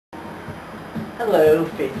Hello,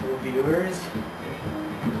 faithful viewers.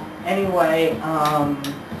 Anyway,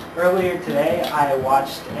 earlier today I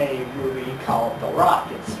watched a movie called The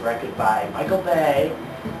Rock. It's directed by Michael Bay,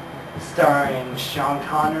 starring Sean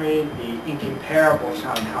Connery, the incomparable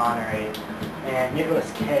Sean Connery, and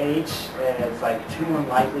Nicolas Cage as like two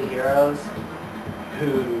unlikely heroes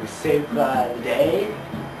who save the day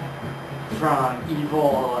from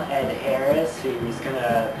evil Ed Harris, who's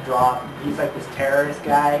gonna he's like this terrorist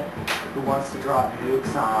guy who wants to drop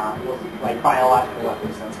nukes on, like biological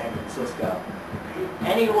weapons on San Francisco.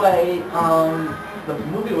 Anyway, the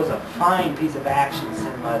movie was a fine piece of action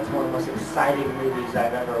cinema. It's one of the most exciting movies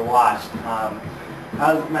I've ever watched.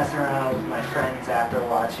 I was messing around with my friends after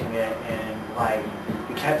watching it, and like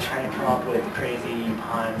we kept trying to come up with crazy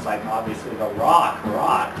puns, like obviously The Rock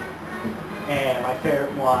rocked, and my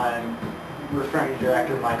favorite one, referring to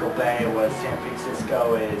director Michael Bay, was San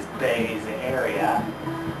Francisco is Bay's area.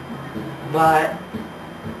 But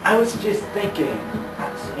I was just thinking,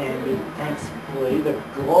 and thankfully the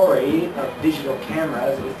glory of digital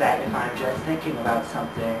cameras is that if I'm just thinking about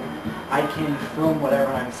something, I can film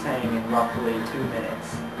whatever I'm saying in roughly 2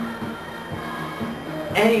 minutes.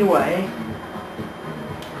 Anyway,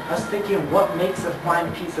 I was thinking, what makes a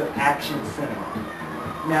fine piece of action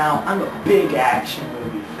cinema? Now, I'm a big action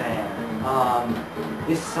movie fan.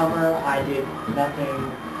 This summer I did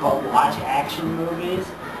nothing but watch action movies.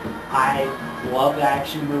 I love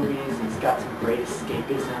action movies. It's got some great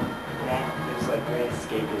escapism. There's like great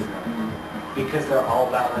escapism because they're all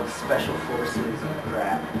about like special forces and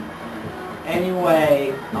crap.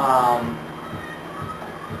 Anyway,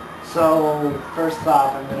 so first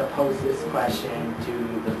off, I'm going to pose this question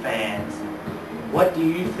to the fans. What do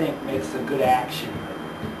you think makes a good action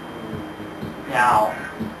movie? Now,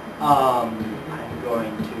 I'm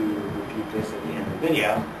going to repeat this at the end of the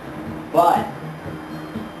video, but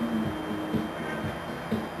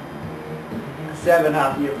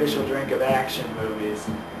 7-Up, the official drink of action movies.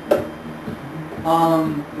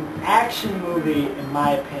 Action movie, in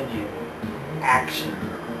my opinion, action,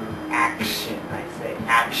 I say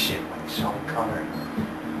action, like Sean Connery.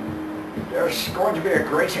 There's going to be a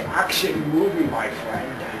great action movie, my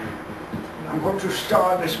friend. I'm going to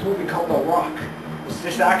star in this movie called The Rock. It's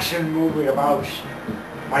this action movie about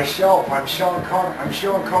myself. I'm Sean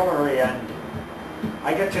Connery, and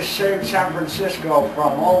I get to save San Francisco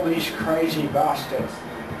from all these crazy bastards.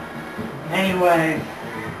 Anyway,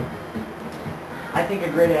 I think a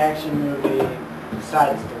great action movie,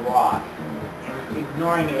 besides The Rock, and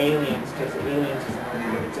ignoring Aliens, because Aliens is a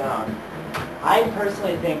movie of its own, I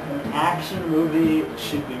personally think an action movie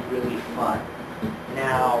should be really fun.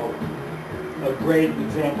 Now, a great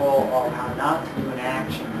example of how not to do an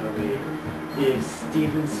action movie is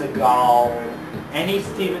Steven Seagal. Any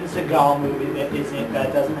Steven Seagal movie that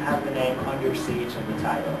doesn't have the name Under Siege in the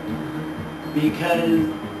title. Because,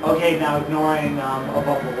 okay, now ignoring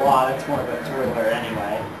Above the Law, that's more of a thriller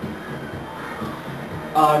anyway.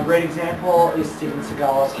 A great example is Steven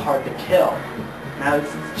Seagal's Hard to Kill. Now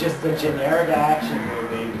it's just a generic action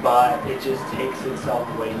movie, but it just takes itself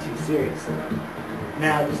way too seriously.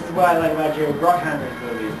 Now this is what I like about Jerry Bruckheimer's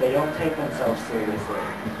movies. They don't take themselves seriously.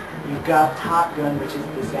 You've got Top Gun, which is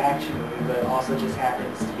this action movie, but it also just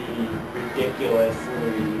happens to be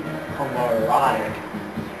ridiculously homoerotic.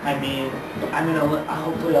 I mean,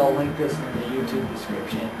 hopefully I'll link this in the YouTube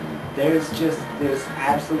description. There's just this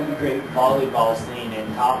absolutely great volleyball scene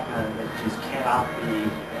in Top Gun that just cannot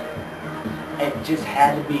be, it just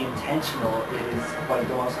had to be intentional. It is like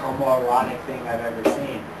the most homoerotic thing I've ever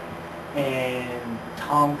seen. And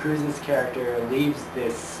Tom Cruise's character leaves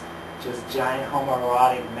this just giant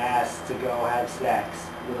homoerotic mess to go have sex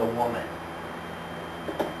with a woman.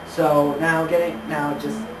 So now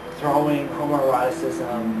just throwing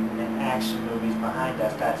homoeroticism and action movies behind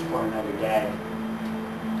us, that's for another day.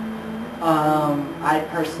 I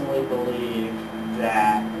personally believe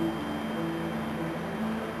that,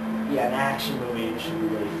 yeah, an action movie should be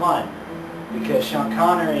really fun, because Sean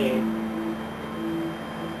Connery,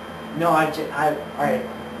 alright,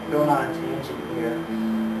 going on a tangent here.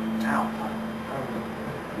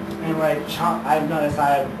 Anyway, I've noticed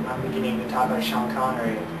I'm beginning to talk like Sean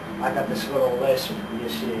Connery. I got this little list for the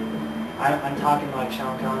issue. I'm talking like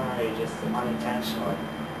Sean Connery just unintentionally.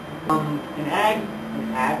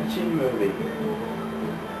 An action movie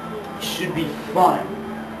should be fun.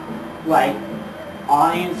 Like,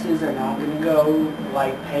 audiences are not going to go,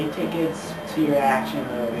 like, pay tickets to your action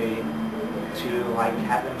movie to, like,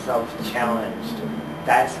 have themselves challenged.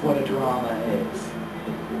 That's what a drama is.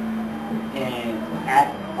 And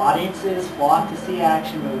audiences flock to see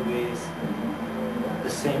action movies the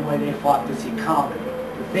same way they flock to see comedy.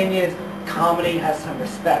 The thing is, comedy has some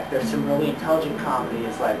respect. There's some really intelligent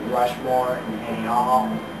comedies like Rushmore and Annie Hall.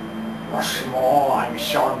 Rushmore, I'm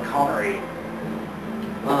Sean Connery.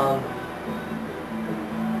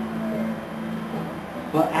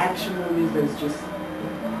 But action movies, there's just,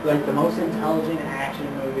 like, the most intelligent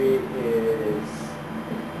action movie is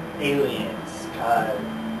Aliens, cause,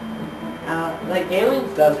 like,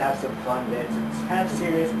 Aliens does have some fun bits. It's kind of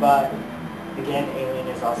serious, but, again, Aliens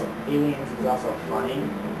is also funny.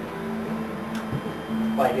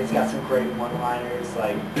 Like, it's got some great one-liners,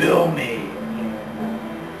 like, Bill me!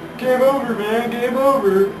 And, game over, man, game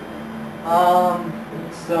over!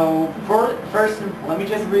 So, first, let me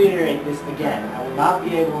just reiterate this again. I will not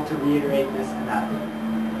be able to reiterate this enough.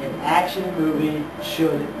 An action movie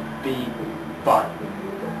should be fun.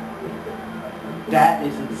 That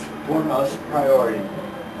is its foremost priority.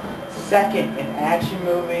 Second, an action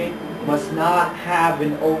movie must not have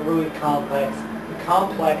an overly complex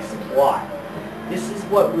plot. This is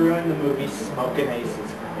what ruined the movie Smokin'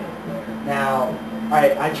 Aces for me. Now,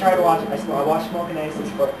 alright, I watched Smokin' Aces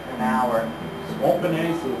for an hour. Smokin'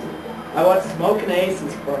 Aces. I watched Smokin'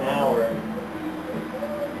 Aces for an hour.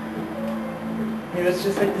 It was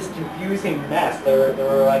just like this confusing mess. There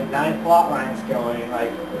were like 9 plot lines going.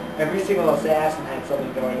 Like every single assassin had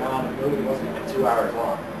something going on. The movie wasn't even 2 hours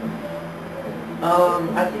long.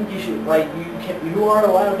 I think you should you are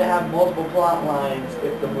allowed to have multiple plot lines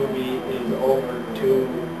if the movie is over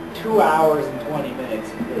 2 hours and 20 minutes.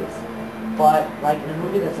 It is. But, like, in a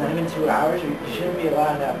movie that's not even 2 hours, you shouldn't be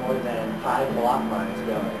allowed to have more than 5 plot lines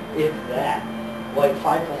going. If that. Like,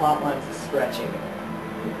 5 plot lines is stretching it.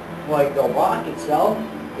 Like, The Rock itself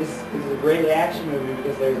is a great action movie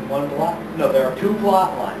because there's there are 2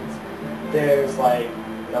 plot lines. There's, like,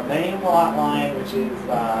 the main plot line, which is,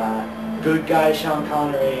 good guy Sean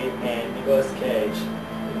Connery and Nicolas Cage.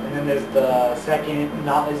 And then there's the second,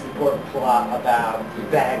 not as important plot about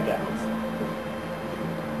bad guys.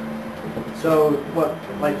 So,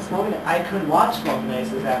 I couldn't watch Smokin'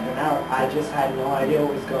 Aces after an hour. I just had no idea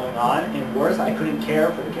what was going on, and worse, I couldn't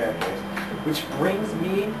care for the characters. Which brings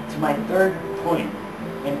me to my third point.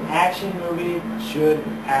 An action movie should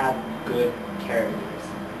have good characters.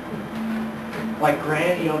 Like,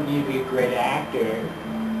 granted, you don't need to be a great actor.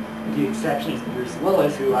 The exception is Bruce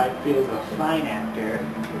Willis, who I feel is a fine actor.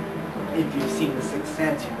 If you've seen The Sixth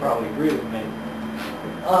Sense, you probably agree with me.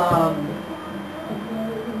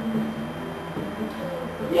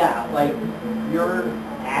 Yeah, like, your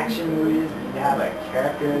action movies need to have a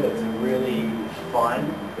character that's really fun.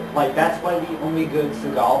 Like, that's why the only good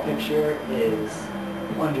Seagal picture is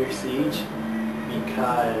Under Siege,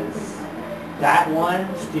 because that one,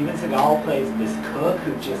 Steven Seagal plays this cook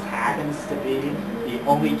who just happens to be the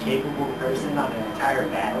only capable person on an entire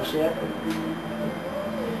battleship,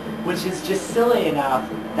 which is just silly enough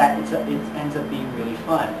that it ends up being really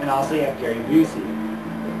fun. And also you have Gary Busey.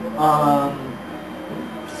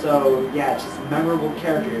 So yeah, just memorable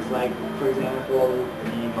characters. Like, for example,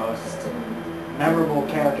 the most memorable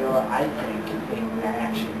character I think in an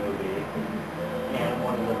action movie, and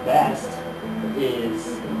one of the best,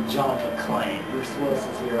 is John McClane, Bruce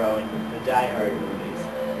Willis's hero in the Die Hard movies.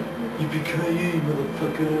 Yippee-ki-yay,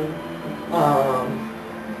 motherfucker!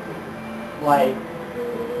 Like,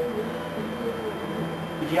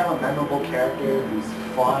 if you have a memorable character who's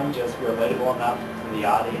fun, just relatable enough to the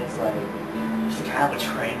audience, like, he's kind of a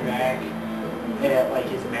train wreck, and like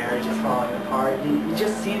his marriage is falling apart. He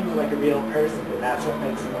just seems like a real person, and that's what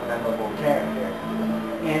makes him a memorable character.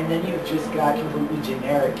 And then you've just got completely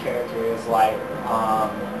generic characters like,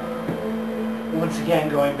 once again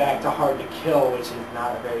going back to Hard to Kill, which is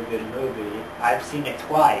not a very good movie. I've seen it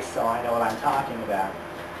twice, so I know what I'm talking about.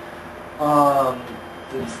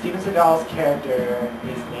 Steven Seagal's character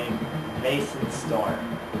is named Mason Storm.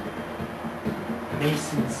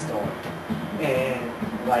 Mason Storm. And,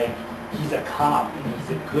 like, he's a cop, and he's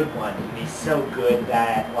a good one, and he's so good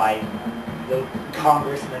that, like, the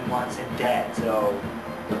congressman wants him dead, so,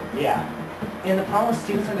 yeah. And the problem with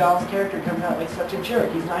Steven Seagal's character comes out like such a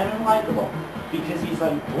jerk. He's not even likable, because he's,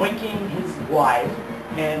 like, boinking his wife,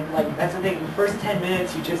 and, like, that's the thing, the first 10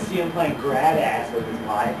 minutes you just see him playing grad ass with his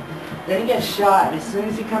wife. Then he gets shot, and as soon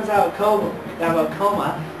as he comes out of coma,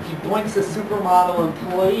 he boinks the supermodel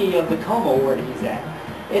employee of the coma ward he's at.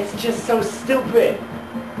 It's just so stupid.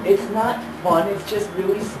 It's not fun, it's just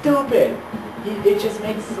really stupid. It just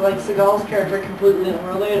makes, like, Seagal's character completely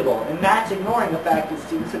unrelatable. And that's ignoring the fact that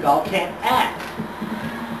Steven Seagal can't act.